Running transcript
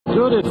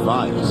Good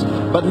advice,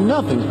 but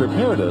nothing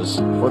prepared us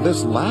for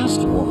this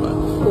last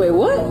woman. Wait,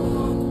 what?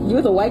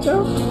 You the white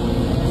girl?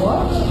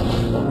 What?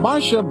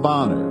 Marsha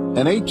Bonner,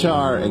 an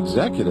HR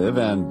executive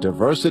and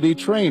diversity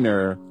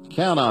trainer,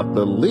 cannot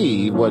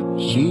believe what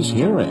she's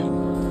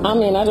hearing. I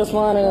mean, I just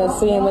want to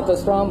see him with a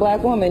strong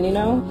black woman, you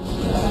know?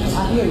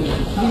 I hear you.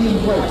 You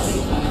embrace.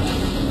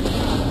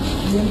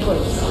 You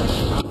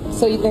embrace.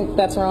 So you think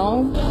that's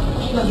wrong?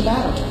 Doesn't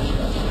matter.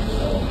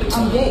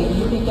 I'm gay.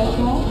 You think that's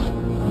wrong?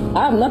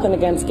 I have nothing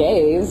against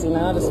gays, you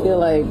know? I just feel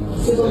like...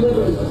 Civil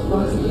liberties,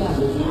 once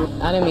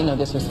again. I didn't mean no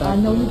disrespect. I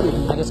know you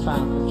didn't. I just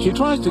found... She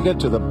tries to get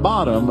to the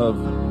bottom of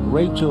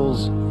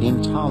Rachel's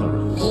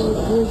intolerance.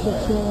 Where's the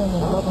feeling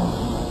of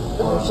loving?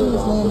 She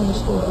was laying in the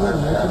street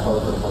bleeding.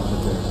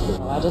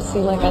 I just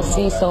feel like I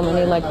see so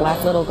many like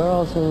black little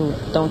girls who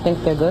don't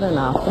think they're good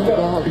enough. That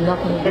has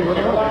nothing to do with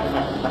her.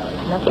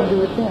 Nothing to do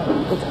with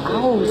them. It's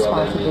our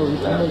responsibility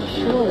to make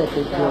sure that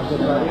they feel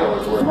good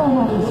enough. You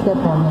don't have to step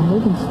on them.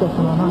 They can step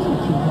on us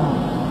what you want.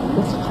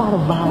 It's part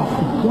of our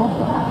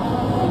together.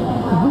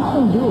 We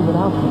can't do it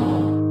without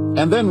them.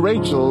 And then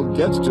Rachel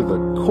gets to the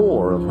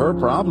core of her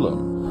problem.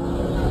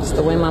 It's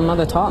the way my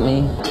mother taught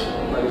me.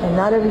 And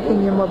not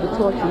everything your mother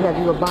taught you have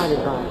you abided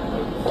by.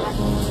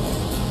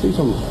 See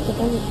some.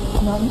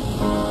 Nothing.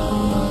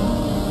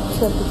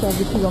 Except the fact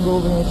that you're going to go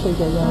over there and shake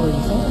that young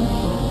lady's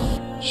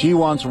hand. She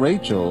wants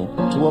Rachel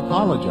to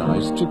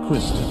apologize to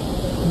Kristen.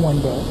 One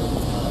day.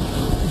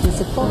 Just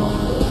a thought.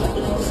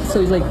 So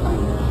he's like...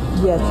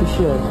 Yes, you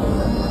should.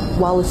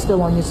 While it's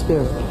still on your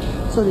spirit.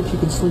 So that you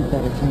can sleep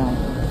better tonight.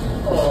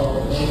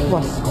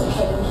 Trust me.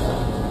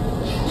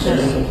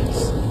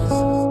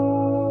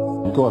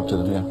 Go up to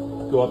them, yeah.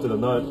 Go up to the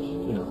nudge,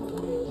 you know.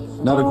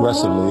 Not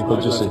aggressively,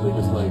 but just say,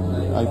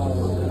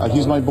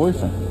 he's my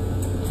boyfriend.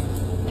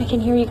 I can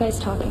hear you guys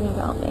talking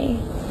about me.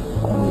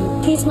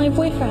 He's my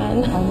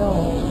boyfriend. I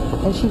know.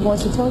 And she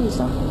wants to tell you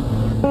something.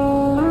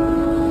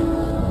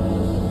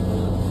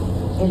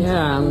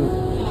 Yeah,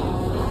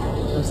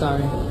 I'm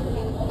sorry.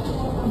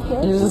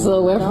 Okay. You're just a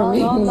little weird for me.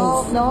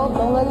 No,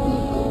 don't let it be.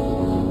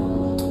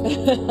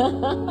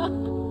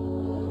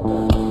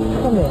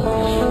 Come in.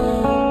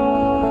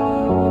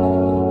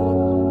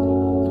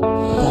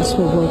 That's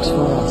what works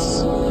for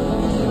us.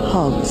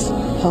 Hugs,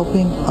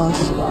 helping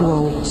us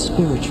grow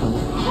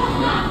spiritually.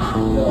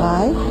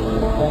 Right?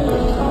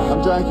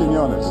 I'm John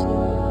Quinones.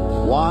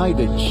 Why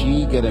did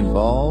she get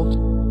involved?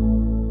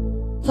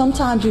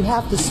 Sometimes you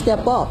have to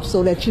step up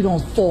so that you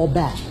don't fall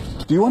back.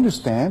 Do you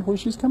understand where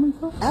she's coming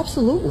from?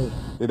 Absolutely.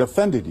 It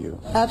offended you.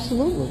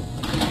 Absolutely.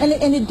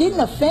 And it didn't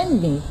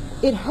offend me.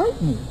 It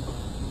hurt me.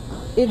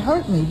 It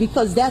hurt me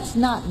because that's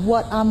not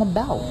what I'm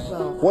about.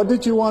 What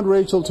did you want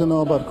Rachel to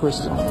know about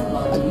Kristen?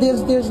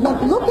 There's no,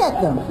 look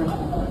at them.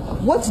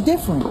 What's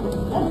different?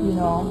 You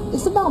know,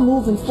 it's about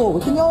moving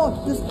forward. Can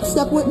y'all just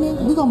step with me?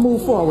 We're going to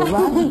move forward,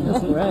 right?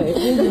 That's right.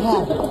 There you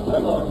have it.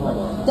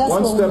 That's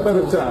One step at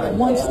a time.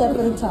 One step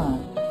at a time.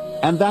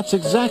 And that's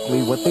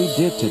exactly what they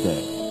did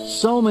today.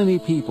 So many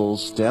people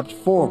stepped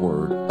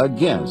forward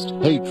against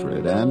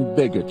hatred and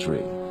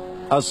bigotry.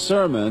 A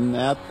sermon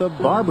at the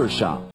barbershop.